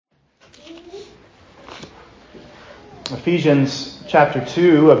Ephesians chapter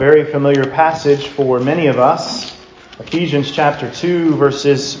 2, a very familiar passage for many of us. Ephesians chapter 2,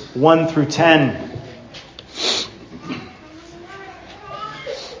 verses 1 through 10.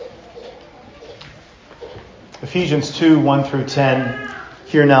 Ephesians 2, 1 through 10.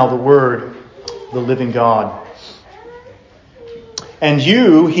 Hear now the word, the living God. And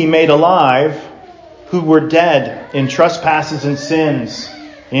you he made alive, who were dead in trespasses and sins,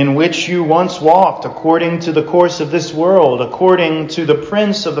 in which you once walked according to the course of this world, according to the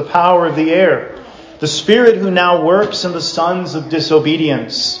prince of the power of the air, the spirit who now works in the sons of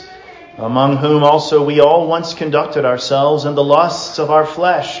disobedience, among whom also we all once conducted ourselves in the lusts of our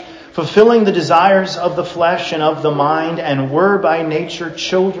flesh, fulfilling the desires of the flesh and of the mind, and were by nature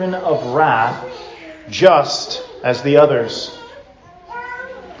children of wrath, just as the others.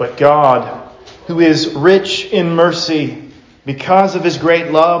 But God, who is rich in mercy, because of his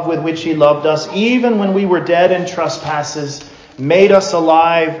great love with which he loved us, even when we were dead in trespasses, made us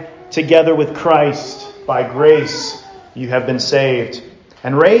alive together with Christ. By grace you have been saved,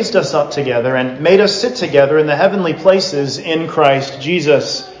 and raised us up together, and made us sit together in the heavenly places in Christ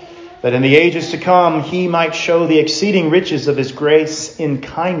Jesus, that in the ages to come he might show the exceeding riches of his grace in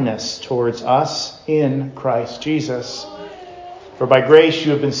kindness towards us in Christ Jesus. For by grace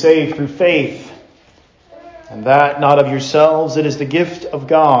you have been saved through faith, and that not of yourselves, it is the gift of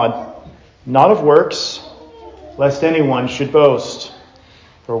God, not of works, lest anyone should boast.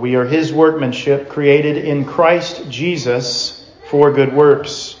 For we are his workmanship, created in Christ Jesus for good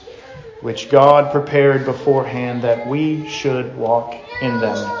works, which God prepared beforehand that we should walk in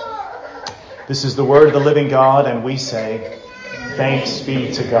them. This is the word of the living God, and we say, thanks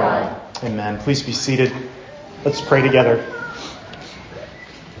be to God. Amen. Please be seated. Let's pray together.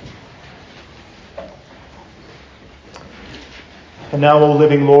 And now, O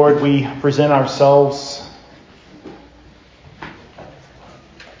living Lord, we present ourselves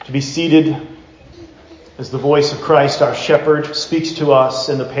to be seated as the voice of Christ, our shepherd, speaks to us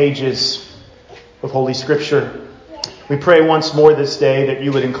in the pages of Holy Scripture. We pray once more this day that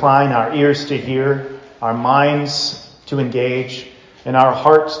you would incline our ears to hear, our minds to engage, and our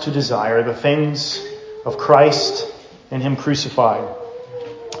hearts to desire the things of Christ and him crucified.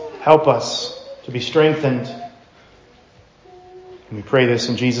 Help us to be strengthened. And we pray this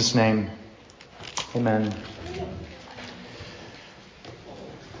in Jesus' name. Amen.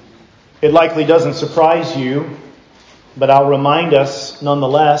 It likely doesn't surprise you, but I'll remind us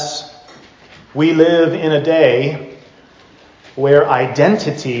nonetheless, we live in a day where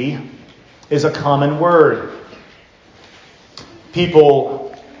identity is a common word.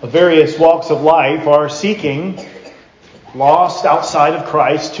 People of various walks of life are seeking, lost outside of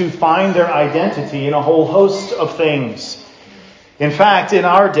Christ, to find their identity in a whole host of things. In fact, in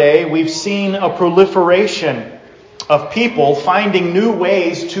our day, we've seen a proliferation of people finding new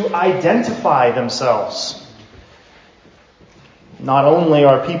ways to identify themselves. Not only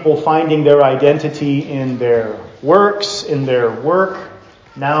are people finding their identity in their works, in their work,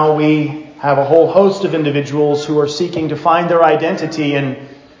 now we have a whole host of individuals who are seeking to find their identity in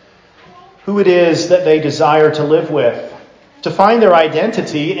who it is that they desire to live with, to find their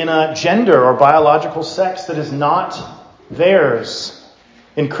identity in a gender or biological sex that is not theirs.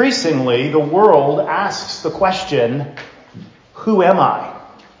 Increasingly, the world asks the question, who am I?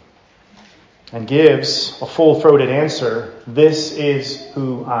 And gives a full-throated answer, this is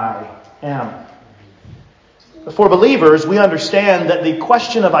who I am. For believers, we understand that the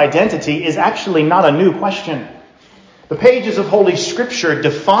question of identity is actually not a new question. The pages of Holy Scripture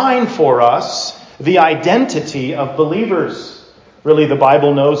define for us the identity of believers. Really, the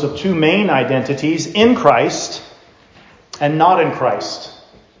Bible knows of two main identities, in Christ and not in Christ.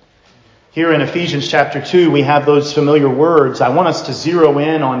 Here in Ephesians chapter 2, we have those familiar words. I want us to zero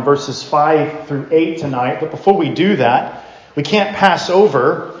in on verses 5 through 8 tonight. But before we do that, we can't pass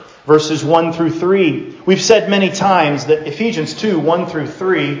over verses 1 through 3. We've said many times that Ephesians 2, 1 through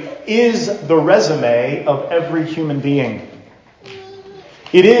 3 is the resume of every human being.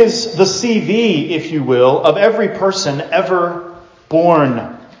 It is the CV, if you will, of every person ever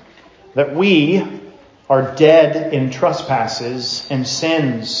born. That we are dead in trespasses and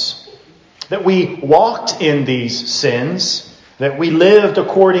sins, that we walked in these sins, that we lived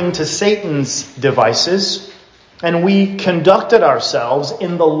according to Satan's devices, and we conducted ourselves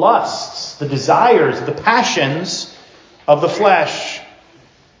in the lusts, the desires, the passions of the flesh,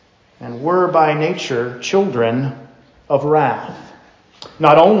 and were by nature children of wrath.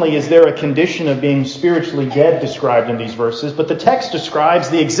 Not only is there a condition of being spiritually dead described in these verses, but the text describes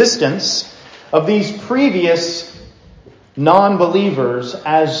the existence of these previous non-believers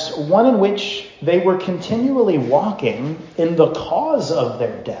as one in which they were continually walking in the cause of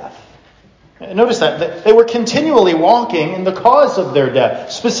their death. Notice that they were continually walking in the cause of their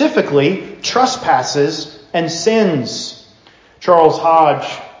death, specifically trespasses and sins. Charles Hodge,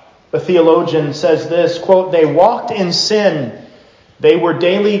 a theologian, says this, quote, "They walked in sin. They were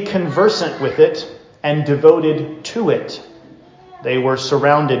daily conversant with it and devoted to it. They were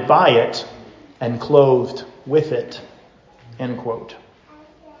surrounded by it and clothed with it." End quote.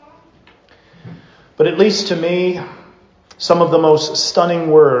 But at least to me, some of the most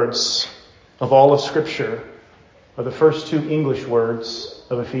stunning words of all of Scripture are the first two English words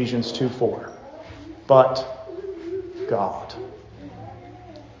of Ephesians 2:4. But God.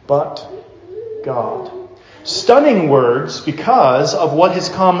 But God. Stunning words because of what has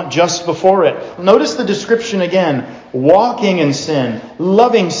come just before it. Notice the description again. Walking in sin,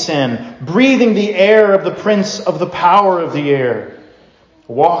 loving sin, breathing the air of the prince of the power of the air.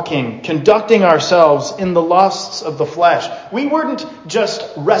 Walking, conducting ourselves in the lusts of the flesh. We weren't just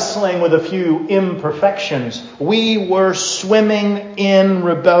wrestling with a few imperfections. We were swimming in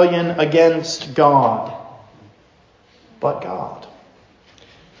rebellion against God. But God.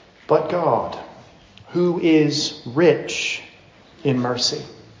 But God, who is rich in mercy.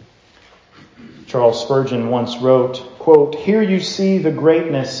 Charles Spurgeon once wrote, quote, "Here you see the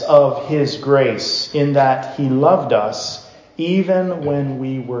greatness of His grace in that He loved us even when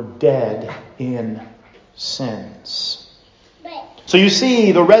we were dead in sins." So you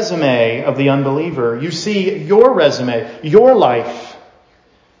see the resume of the unbeliever. You see your resume, your life.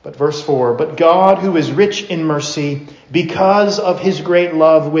 But verse 4, "But God, who is rich in mercy, because of His great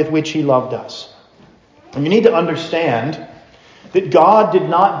love with which He loved us." And you need to understand that God did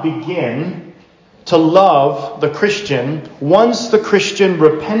not begin to love the Christian once the Christian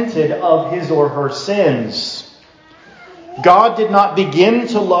repented of his or her sins. God did not begin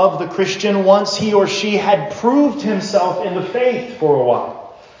to love the Christian once he or she had proved himself in the faith for a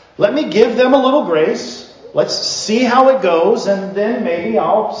while. Let me give them a little grace. Let's see how it goes, and then maybe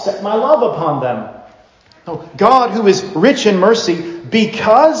I'll set my love upon them. No, God, who is rich in mercy,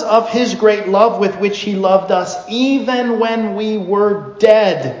 because of His great love with which He loved us, even when we were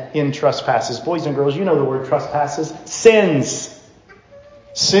dead in trespasses. Boys and girls, you know the word trespasses. Sins.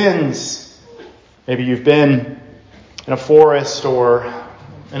 Sins. Maybe you've been in a forest or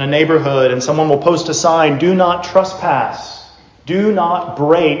in a neighborhood and someone will post a sign, "Do not trespass. Do not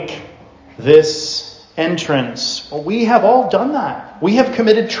break this entrance." Well, we have all done that. We have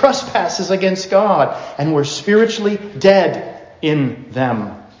committed trespasses against God, and we're spiritually dead in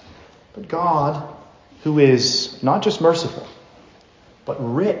them. But God, who is not just merciful, but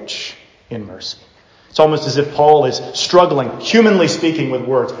rich in mercy. It's almost as if Paul is struggling, humanly speaking, with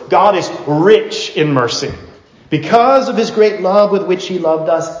words. God is rich in mercy because of His great love with which He loved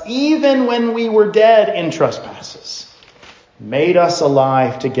us, even when we were dead in trespasses. Made us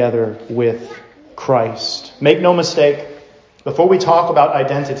alive together with Christ. Make no mistake, before we talk about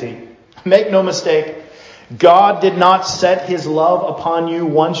identity, make no mistake, God did not set His love upon you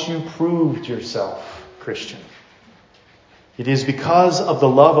once you proved yourself Christian. It is because of the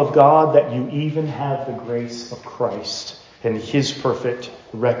love of God that you even have the grace of Christ and His perfect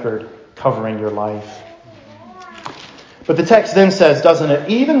record covering your life. But the text then says, doesn't it?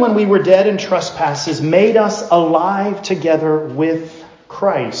 Even when we were dead in trespasses, made us alive together with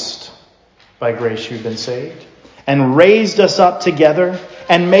Christ. By grace you've been saved. And raised us up together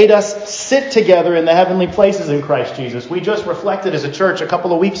and made us sit together in the heavenly places in Christ Jesus. We just reflected as a church a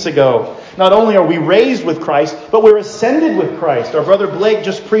couple of weeks ago. Not only are we raised with Christ, but we're ascended with Christ. Our brother Blake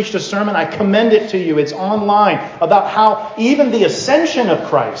just preached a sermon. I commend it to you. It's online, about how even the ascension of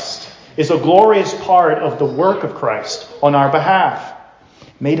Christ is a glorious part of the work of Christ on our behalf.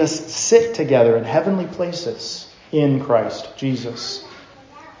 Made us sit together in heavenly places in Christ Jesus.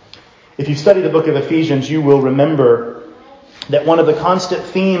 If you study the book of Ephesians, you will remember that one of the constant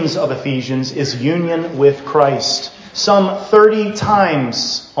themes of Ephesians is union with Christ. Some 30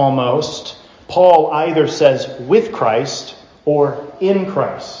 times almost, Paul either says with Christ or in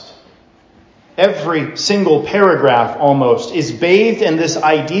Christ. Every single paragraph almost is bathed in this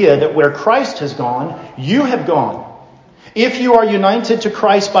idea that where Christ has gone, you have gone. If you are united to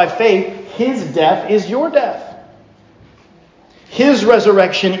Christ by faith, His death is your death. His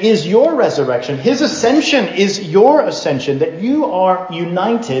resurrection is your resurrection. His ascension is your ascension, that you are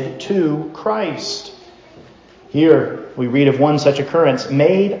united to Christ. Here we read of one such occurrence,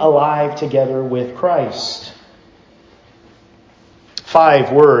 made alive together with Christ.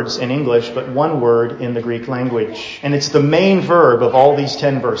 5 words in English, but 1 word in the Greek language. And it's the main verb of all these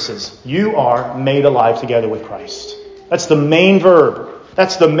 10 verses. You are made alive together with Christ. That's the main verb.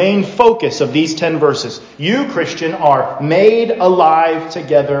 That's the main focus of these 10 verses. You, Christian, are made alive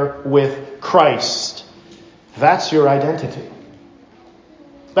together with Christ. That's your identity.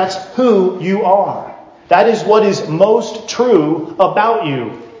 That's who you are. That is what is most true about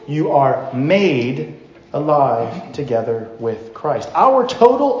you. You are made alive together with Christ. Our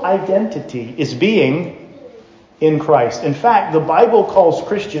total identity is being in Christ. In fact, the Bible calls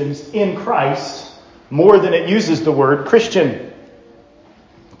Christians in Christ more than it uses the word Christian.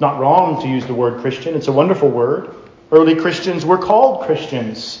 Not wrong to use the word Christian. It's a wonderful word. Early Christians were called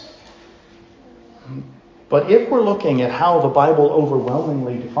Christians. But if we're looking at how the Bible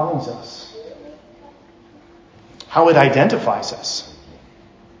overwhelmingly defines us, how it identifies us,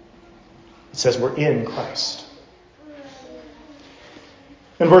 it says we're in Christ.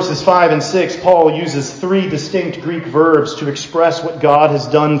 In verses 5 and 6, Paul uses 3 distinct Greek verbs to express what God has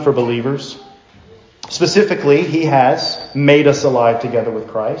done for believers. Specifically, He has made us alive together with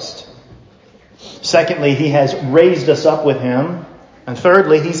Christ. Secondly, He has raised us up with Him. And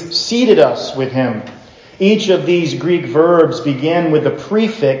thirdly, He's seated us with Him. Each of these Greek verbs begin with a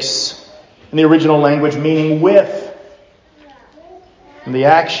prefix in the original language meaning with. And the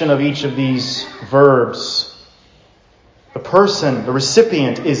action of each of these verbs, the person, the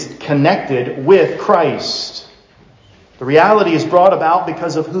recipient, is connected with Christ. The reality is brought about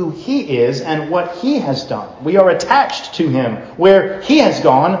because of who He is and what He has done. We are attached to Him. Where He has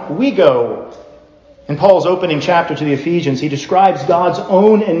gone, we go. In Paul's opening chapter to the Ephesians, he describes God's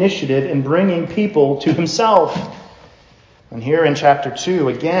own initiative in bringing people to Himself. And here in chapter 2,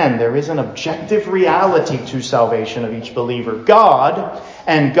 again, there is an objective reality to salvation of each believer. God,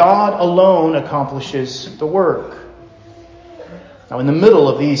 and God alone, accomplishes the work. Now, in the middle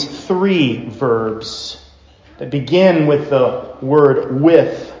of these 3 verbs that begin with the word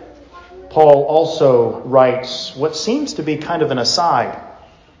with, Paul also writes what seems to be kind of an aside.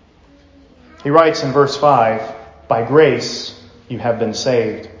 He writes in verse 5, by grace you have been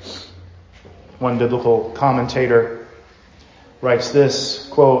saved. One biblical commentator writes this,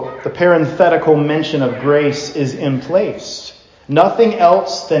 quote, the parenthetical mention of grace is in place. Nothing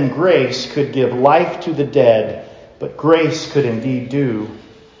else than grace could give life to the dead, but grace could indeed do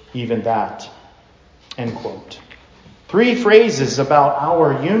even that. End quote. 3 phrases about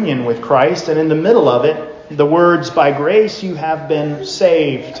our union with Christ, and in the middle of it, the words, by grace you have been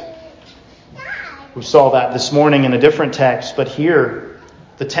saved. We saw that this morning in a different text, but here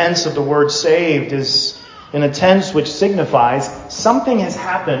the tense of the word saved is in a tense which signifies something has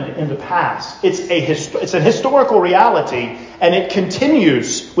happened in the past. It's an historical reality, and it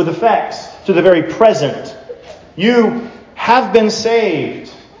continues with effects to the very present. You have been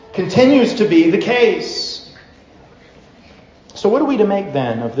saved. Continues to be the case. So what are we to make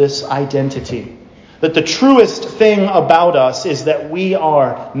then of this identity? That the truest thing about us is that we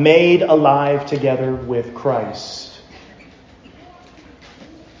are made alive together with Christ.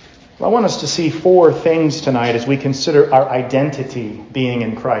 Well, I want us to see 4 things tonight as we consider our identity being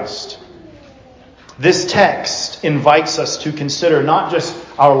in Christ. This text invites us to consider not just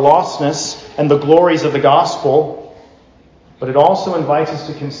our lostness and the glories of the gospel, but it also invites us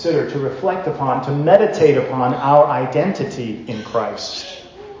to consider, to reflect upon, to meditate upon our identity in Christ.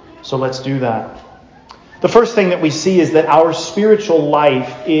 So let's do that. The first thing that we see is that our spiritual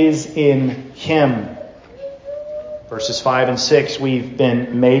life is in Him. Verses 5 and 6, we've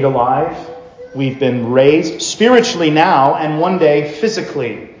been made alive. We've been raised spiritually now and one day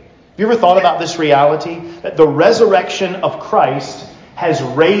physically. Have you ever thought about this reality? That the resurrection of Christ has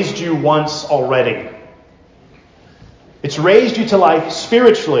raised you once already. It's raised you to life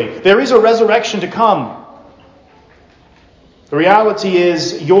spiritually. There is a resurrection to come. The reality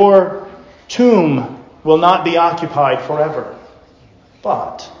is your tomb will not be occupied forever.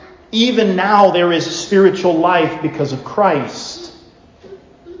 But even now there is spiritual life because of Christ.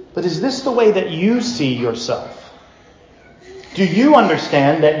 But is this the way that you see yourself? Do you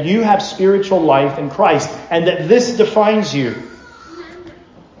understand that you have spiritual life in Christ and that this defines you?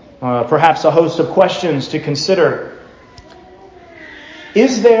 Perhaps a host of questions to consider.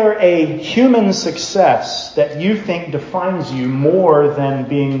 Is there a human success that you think defines you more than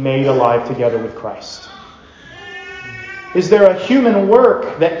being made alive together with Christ? Is there a human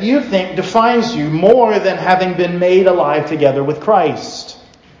work that you think defines you more than having been made alive together with Christ?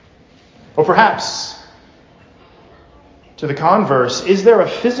 Or perhaps, to the converse, is there a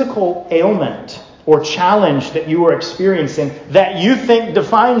physical ailment or challenge that you are experiencing that you think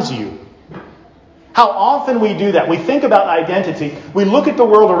defines you? How often we do that. We think about identity. We look at the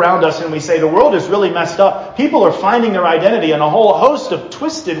world around us and we say, the world is really messed up. People are finding their identity in a whole host of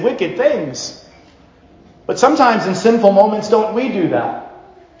twisted, wicked things. But sometimes in sinful moments, don't we do that?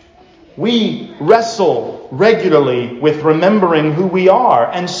 We wrestle regularly with remembering who we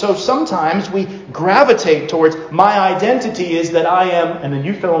are. And so sometimes we gravitate towards, my identity is that I am, and then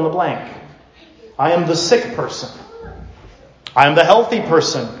you fill in the blank. I am the sick person. I am the healthy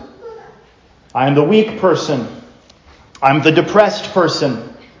person. I am the weak person. I'm the depressed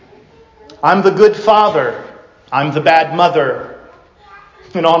person. I'm the good father. I'm the bad mother.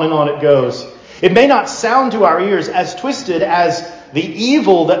 And on it goes. It may not sound to our ears as twisted as the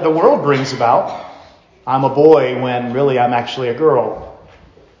evil that the world brings about. I'm a boy when really I'm actually a girl.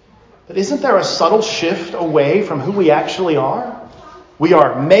 But isn't there a subtle shift away from who we actually are? We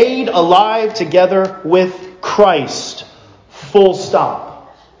are made alive together with Christ. Full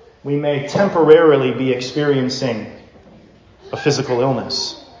stop. We may temporarily be experiencing a physical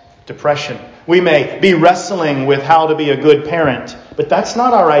illness, depression. We may be wrestling with how to be a good parent, but that's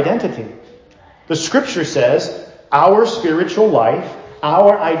not our identity. The Scripture says our spiritual life,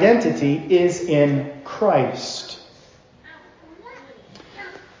 our identity is in Christ.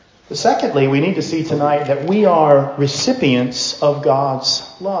 Secondly, we need to see tonight that we are recipients of God's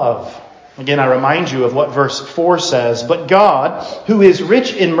love. Again, I remind you of what verse 4 says. But God, who is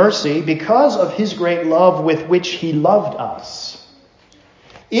rich in mercy, because of His great love with which He loved us.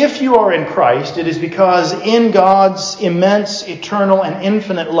 If you are in Christ, it is because in God's immense, eternal, and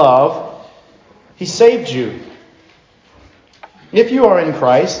infinite love, He saved you. If you are in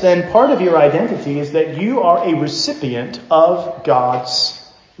Christ, then part of your identity is that you are a recipient of God's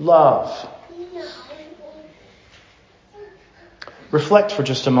love. Reflect for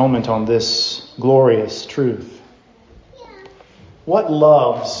just a moment on this glorious truth. What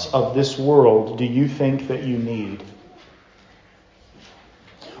loves of this world do you think that you need?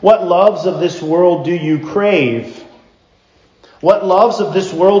 What loves of this world do you crave? What loves of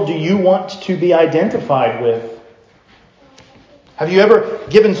this world do you want to be identified with? Have you ever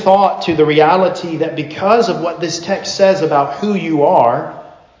given thought to the reality that because of what this text says about who you are,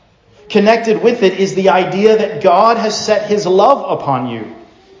 connected with it is the idea that God has set His love upon you,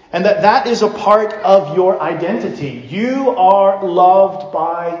 and that is a part of your identity. You are loved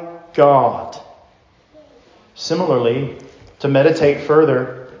by God. Similarly, to meditate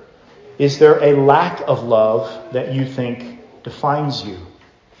further, is there a lack of love that you think defines you?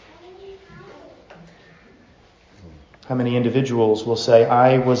 How many individuals will say,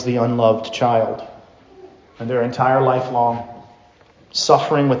 I was the unloved child, and their entire life long,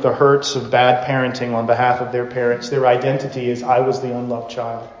 suffering with the hurts of bad parenting on behalf of their parents, their identity is, I was the unloved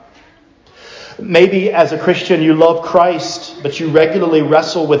child. Maybe as a Christian you love Christ, but you regularly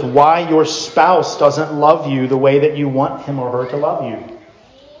wrestle with why your spouse doesn't love you the way that you want him or her to love you.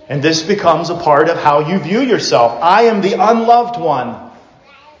 And this becomes a part of how you view yourself. I am the unloved one.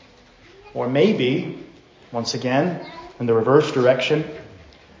 Or maybe, once again, in the reverse direction,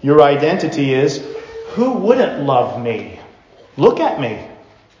 your identity is, who wouldn't love me? Look at me.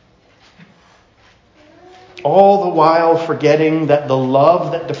 All the while forgetting that the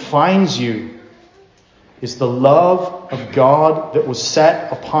love that defines you is the love of God that was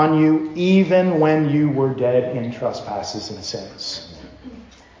set upon you even when you were dead in trespasses and sins.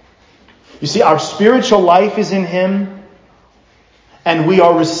 You see, our spiritual life is in Him, and we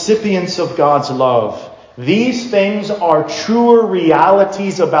are recipients of God's love. These things are truer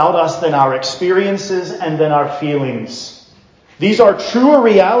realities about us than our experiences and than our feelings. These are truer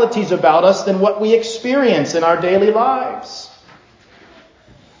realities about us than what we experience in our daily lives.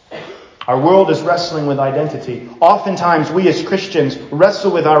 Our world is wrestling with identity. Oftentimes we as Christians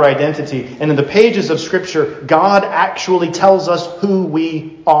wrestle with our identity. And in the pages of Scripture, God actually tells us who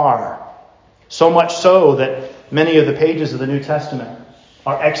we are. So much so that many of the pages of the New Testament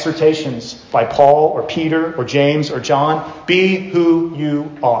are exhortations by Paul or Peter or James or John. Be who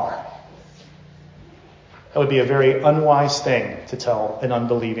you are. That would be a very unwise thing to tell an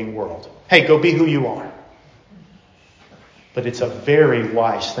unbelieving world. Hey, go be who you are. But it's a very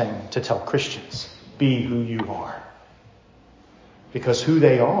wise thing to tell Christians. Be who you are. Because who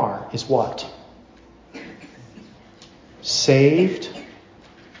they are is what? Saved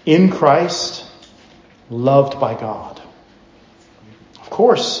in Christ, loved by God. Of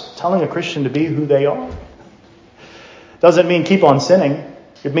course, telling a Christian to be who they are doesn't mean keep on sinning.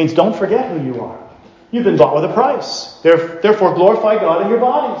 It means don't forget who you are. You've been bought with a price. Therefore, glorify God in your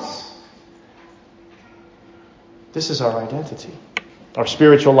bodies. This is our identity. Our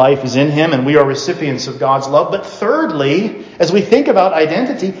spiritual life is in Him, and we are recipients of God's love. But thirdly, as we think about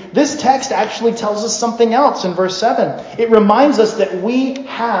identity, this text actually tells us something else in verse 7. It reminds us that we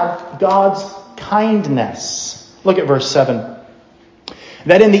have God's kindness. Look at verse 7.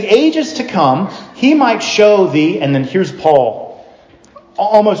 That in the ages to come, he might show thee, and then here's Paul,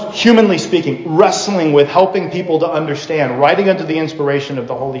 almost humanly speaking, wrestling with helping people to understand, writing under the inspiration of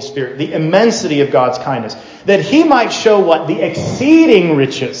the Holy Spirit, the immensity of God's kindness, that he might show what? The exceeding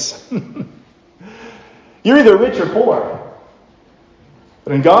riches. You're either rich or poor.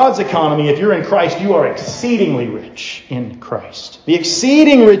 But in God's economy, if you're in Christ, you are exceedingly rich in Christ. The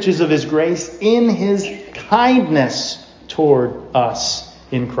exceeding riches of his grace in his kindness toward us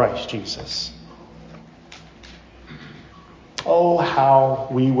in Christ Jesus. Oh, how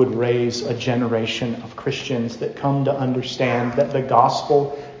we would raise a generation of Christians that come to understand that the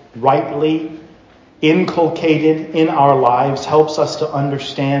gospel, rightly inculcated in our lives, helps us to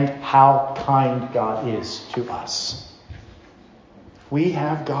understand how kind God is to us. We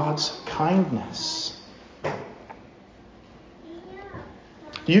have God's kindness.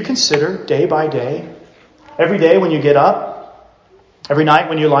 Do you consider day by day, every day when you get up, every night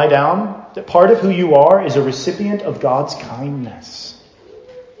when you lie down, that part of who you are is a recipient of God's kindness?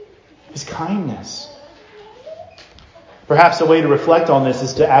 His kindness. Perhaps a way to reflect on this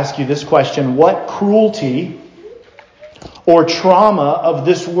is to ask you this question: what cruelty or trauma of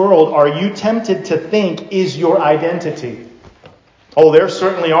this world are you tempted to think is your identity? Oh, there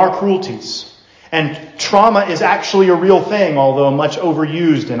certainly are cruelties. And trauma is actually a real thing, although much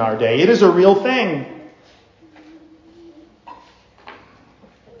overused in our day. It is a real thing.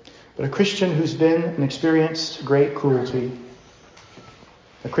 But a Christian who's been and experienced great cruelty,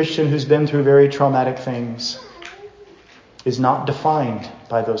 a Christian who's been through very traumatic things, is not defined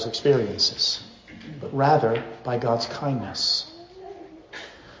by those experiences, but rather by God's kindness.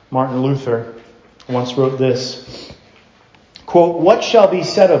 Martin Luther once wrote this, quote, "What shall be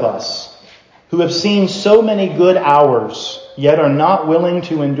said of us who have seen so many good hours, yet are not willing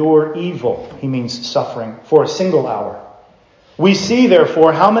to endure evil," he means suffering, "for a single hour? We see,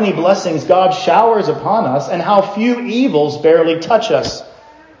 therefore, how many blessings God showers upon us and how few evils barely touch us."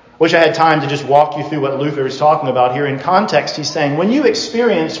 Wish I had time to just walk you through what Luther is talking about here. In context, he's saying, when you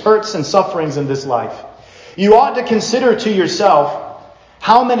experience hurts and sufferings in this life, you ought to consider to yourself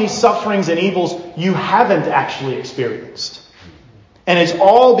how many sufferings and evils you haven't actually experienced. And it's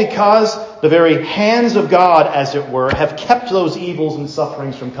all because the very hands of God, as it were, have kept those evils and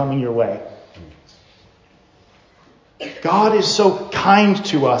sufferings from coming your way. God is so kind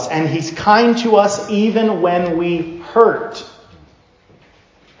to us, and He's kind to us even when we hurt.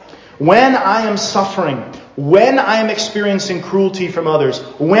 When I am suffering, when I am experiencing cruelty from others,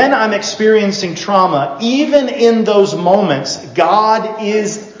 when I'm experiencing trauma, even in those moments, God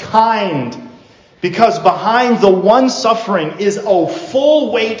is kind. Because behind the one suffering is a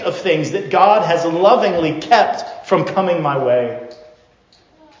full weight of things that God has lovingly kept from coming my way.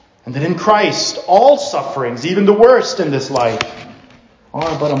 And that in Christ, all sufferings, even the worst in this life,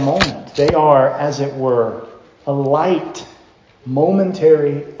 are but a moment. They are, as it were, a light,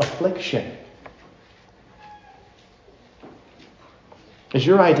 momentary affliction. Is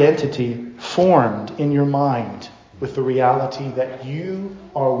your identity formed in your mind with the reality that you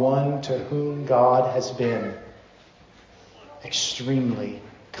are one to whom God has been extremely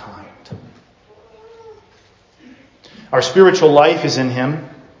kind? Our spiritual life is in Him.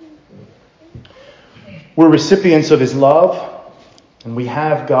 We're recipients of His love, and we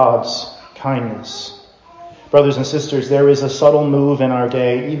have God's kindness. Brothers and sisters, there is a subtle move in our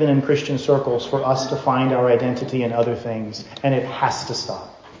day, even in Christian circles, for us to find our identity in other things, and it has to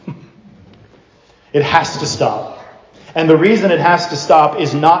stop. It has to stop. And the reason it has to stop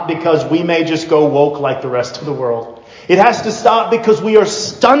is not because we may just go woke like the rest of the world. It has to stop because we are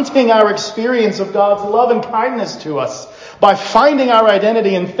stunting our experience of God's love and kindness to us by finding our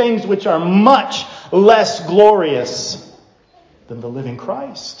identity in things which are much less glorious than the living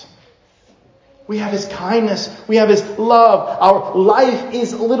Christ. We have His kindness. We have His love. Our life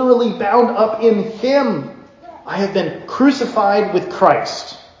is literally bound up in Him. I have been crucified with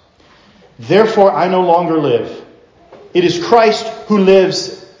Christ. Therefore, I no longer live. It is Christ who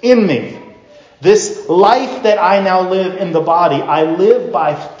lives in me. This life that I now live in the body, I live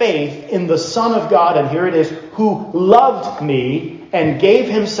by faith in the Son of God, and here it is, who loved me and gave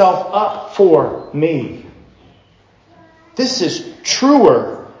Himself up for me. This is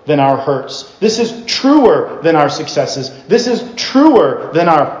truer than our hurts. This is truer than our successes. This is truer than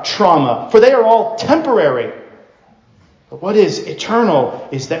our trauma, for they are all temporary. But what is eternal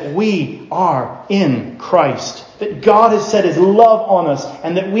is that we are in Christ. That God has set His love on us,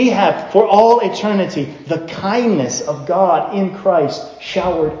 and that we have for all eternity the kindness of God in Christ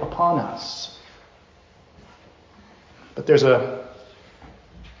showered upon us. But there's a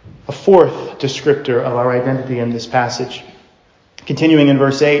fourth descriptor of our identity in this passage. Continuing in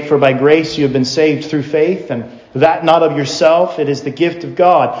verse 8, for by grace you have been saved through faith, and that not of yourself, it is the gift of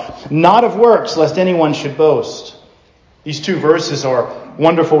God, not of works, lest anyone should boast. These two verses are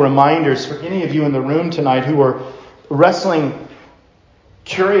wonderful reminders for any of you in the room tonight who are wrestling,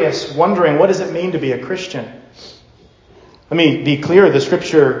 curious, wondering, what does it mean to be a Christian? Let me be clear, the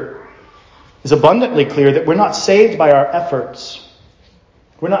Scripture is abundantly clear that we're not saved by our efforts.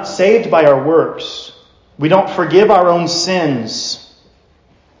 We're not saved by our works. We don't forgive our own sins.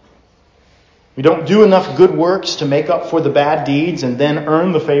 We don't do enough good works to make up for the bad deeds and then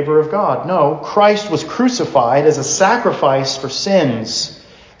earn the favor of God. No, Christ was crucified as a sacrifice for sins.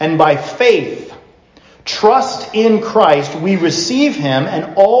 And by faith, trust in Christ, we receive Him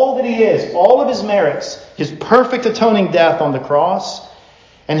and all that He is, all of His merits, His perfect atoning death on the cross,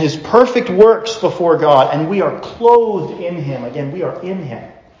 and His perfect works before God. And we are clothed in Him. Again, we are in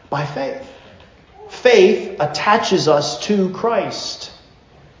Him by faith. Faith attaches us to Christ.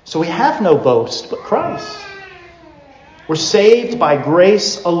 So we have no boast but Christ. We're saved by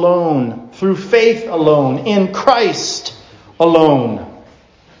grace alone, through faith alone, in Christ alone.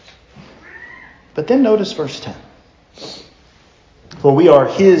 But then notice verse 10. For we are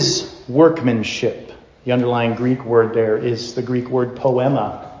His workmanship. The underlying Greek word there is the Greek word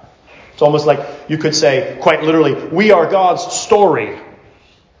poema. It's almost like you could say, quite literally, we are God's story.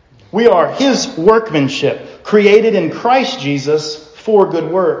 We are His workmanship, created in Christ Jesus for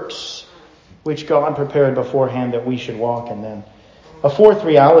good works, which God prepared beforehand that we should walk in them. A fourth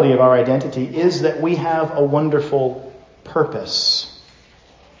reality of our identity is that we have a wonderful purpose.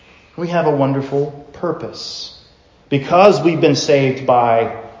 We have a wonderful purpose. Because we've been saved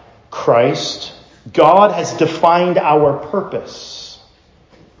by Christ, God has defined our purpose.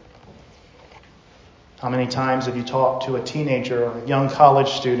 How many times have you talked to a teenager or a young college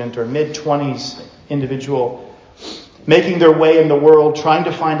student or mid-20s individual making their way in the world, trying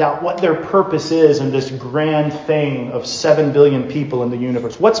to find out what their purpose is in this grand thing of 7 billion people in the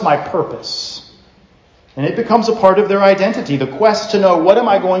universe? What's my purpose? And it becomes a part of their identity, the quest to know, what am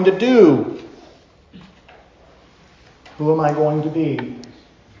I going to do? Who am I going to be?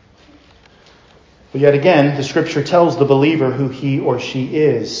 But yet again, the Scripture tells the believer who he or she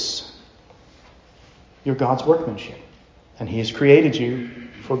is. You're God's workmanship, and He has created you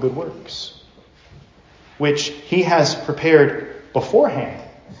for good works, which He has prepared beforehand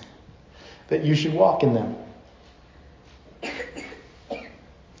that you should walk in them.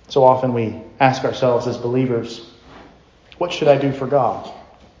 So often we ask ourselves as believers, what should I do for God?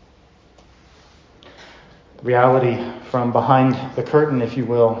 The reality from behind the curtain, if you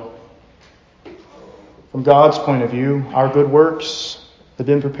will, from God's point of view, our good works have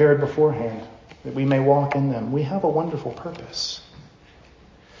been prepared beforehand that we may walk in them. We have a wonderful purpose.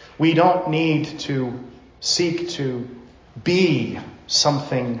 We don't need to seek to be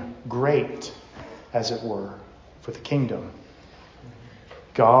something great, as it were, for the kingdom.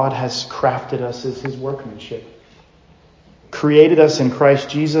 God has crafted us as His workmanship, created us in Christ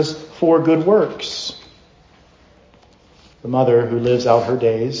Jesus for good works. The mother who lives out her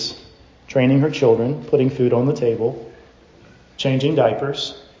days, training her children, putting food on the table, changing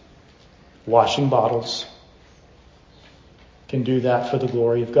diapers, washing bottles, can do that for the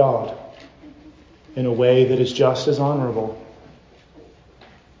glory of God in a way that is just as honorable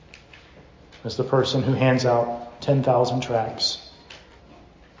as the person who hands out 10,000 tracts.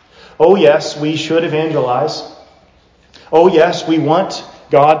 Oh yes, we should evangelize. Oh yes, we want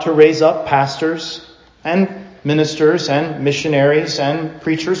God to raise up pastors and ministers and missionaries and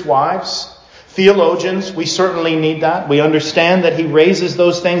preachers' wives. Theologians, we certainly need that. We understand that He raises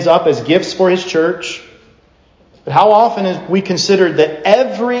those things up as gifts for His church. But how often is we considered that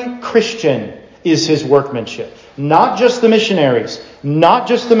every Christian is His workmanship? Not just the missionaries, not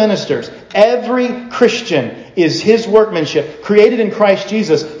just the ministers. Every Christian is His workmanship, created in Christ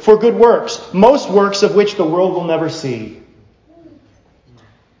Jesus for good works, most works of which the world will never see.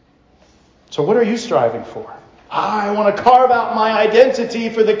 So what are you striving for? I want to carve out my identity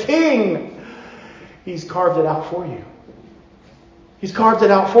for the King. He's carved it out for you. He's carved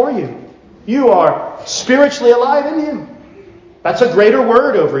it out for you. You are spiritually alive in Him. That's a greater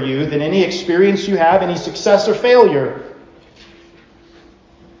word over you than any experience you have, any success or failure.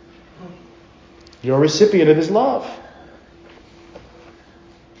 You're a recipient of His love.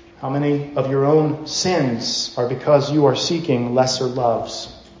 How many of your own sins are because you are seeking lesser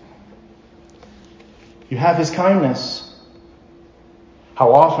loves? You have His kindness.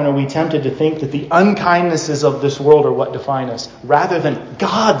 How often are we tempted to think that the unkindnesses of this world are what define us, rather than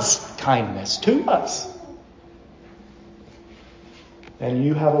God's kindness to us? And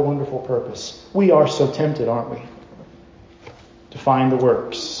you have a wonderful purpose. We are so tempted, aren't we? to find the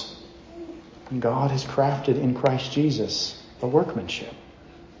works. And God has crafted in Christ Jesus a workmanship.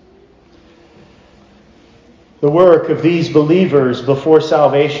 The work of these believers before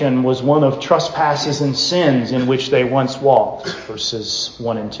salvation was one of trespasses and sins in which they once walked, verses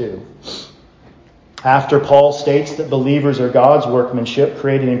 1 and 2. After Paul states that believers are God's workmanship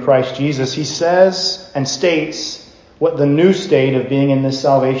created in Christ Jesus, he says and states what the new state of being in this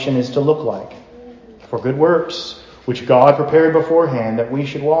salvation is to look like. For good works, which God prepared beforehand that we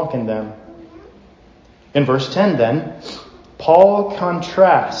should walk in them. In verse 10 then, Paul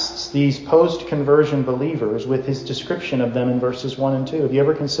contrasts these post-conversion believers with his description of them in verses 1 and 2. Have you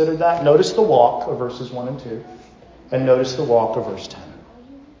ever considered that? Notice the walk of verses 1 and 2. And notice the walk of verse 10.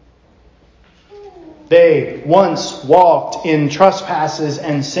 They once walked in trespasses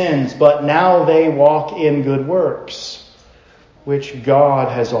and sins, but now they walk in good works, which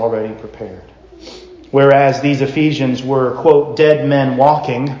God has already prepared. Whereas these Ephesians were, quote, dead men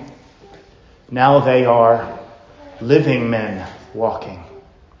walking, now they are living men walking.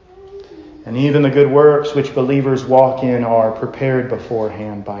 And even the good works which believers walk in are prepared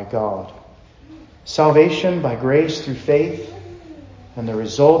beforehand by God. Salvation by grace through faith and the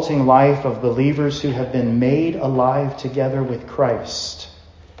resulting life of believers who have been made alive together with Christ.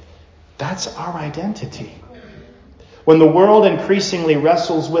 That's our identity. When the world increasingly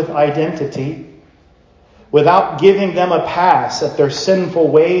wrestles with identity, without giving them a pass at their sinful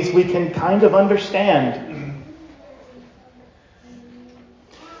ways, we can kind of understand.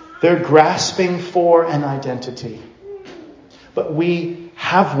 They're grasping for an identity. But we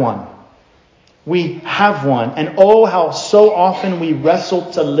have one. We have one. And oh, how so often we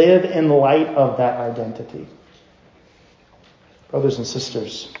wrestle to live in light of that identity. Brothers and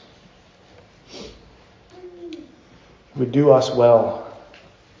sisters, it would do us well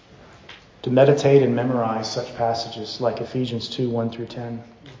to meditate and memorize such passages like Ephesians 2, 1 through 10.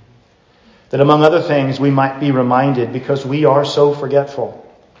 That among other things, we might be reminded, because we are so forgetful.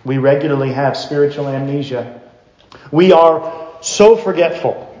 We regularly have spiritual amnesia. We are so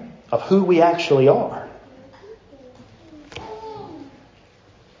forgetful of who we actually are.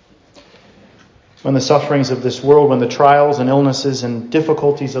 When the sufferings of this world, when the trials and illnesses and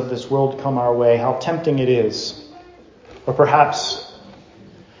difficulties of this world come our way, how tempting it is, or perhaps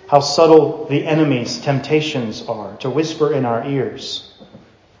how subtle the enemy's temptations are to whisper in our ears,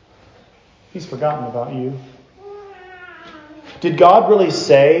 he's forgotten about you. Did God really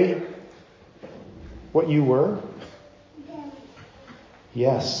say what you were?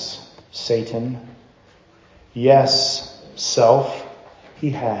 Yes, Satan. Yes, self. He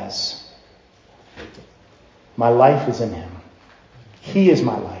has. My life is in him. He is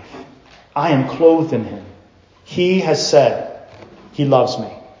my life. I am clothed in him. He has said he loves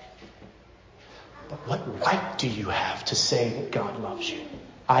me. But what right do you have to say that God loves you?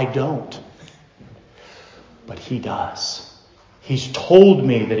 I don't. But he does. He's told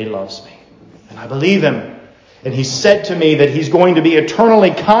me that he loves me. And I believe him. And he said to me that he's going to be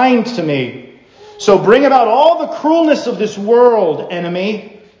eternally kind to me. So bring about all the cruelness of this world,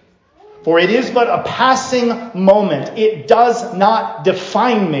 enemy. For it is but a passing moment. It does not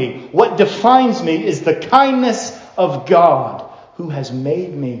define me. What defines me is the kindness of God, who has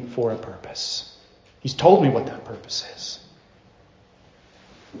made me for a purpose. He's told me what that purpose is.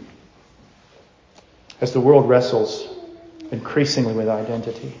 As the world wrestles increasingly with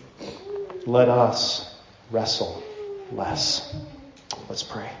identity, let us wrestle less. Let's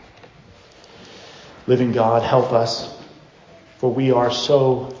pray. Living God, help us, for we are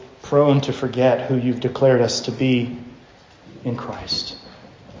so prone to forget who you've declared us to be in Christ.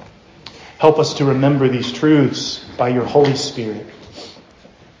 Help us to remember these truths by your Holy Spirit.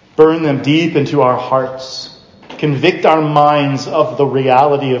 Burn them deep into our hearts. Convict our minds of the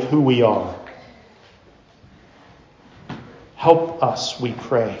reality of who we are. Help us, we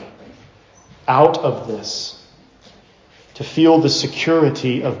pray, out of this, to feel the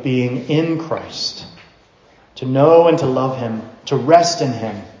security of being in Christ, to know and to love him, to rest in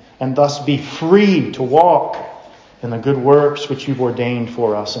him, and thus be free to walk in the good works which you've ordained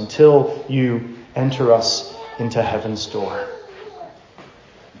for us until you enter us into heaven's door.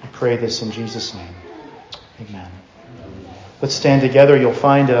 I pray this in Jesus' name. Amen. Let's stand together. You'll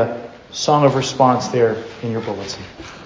find a song of response there in your bulletin.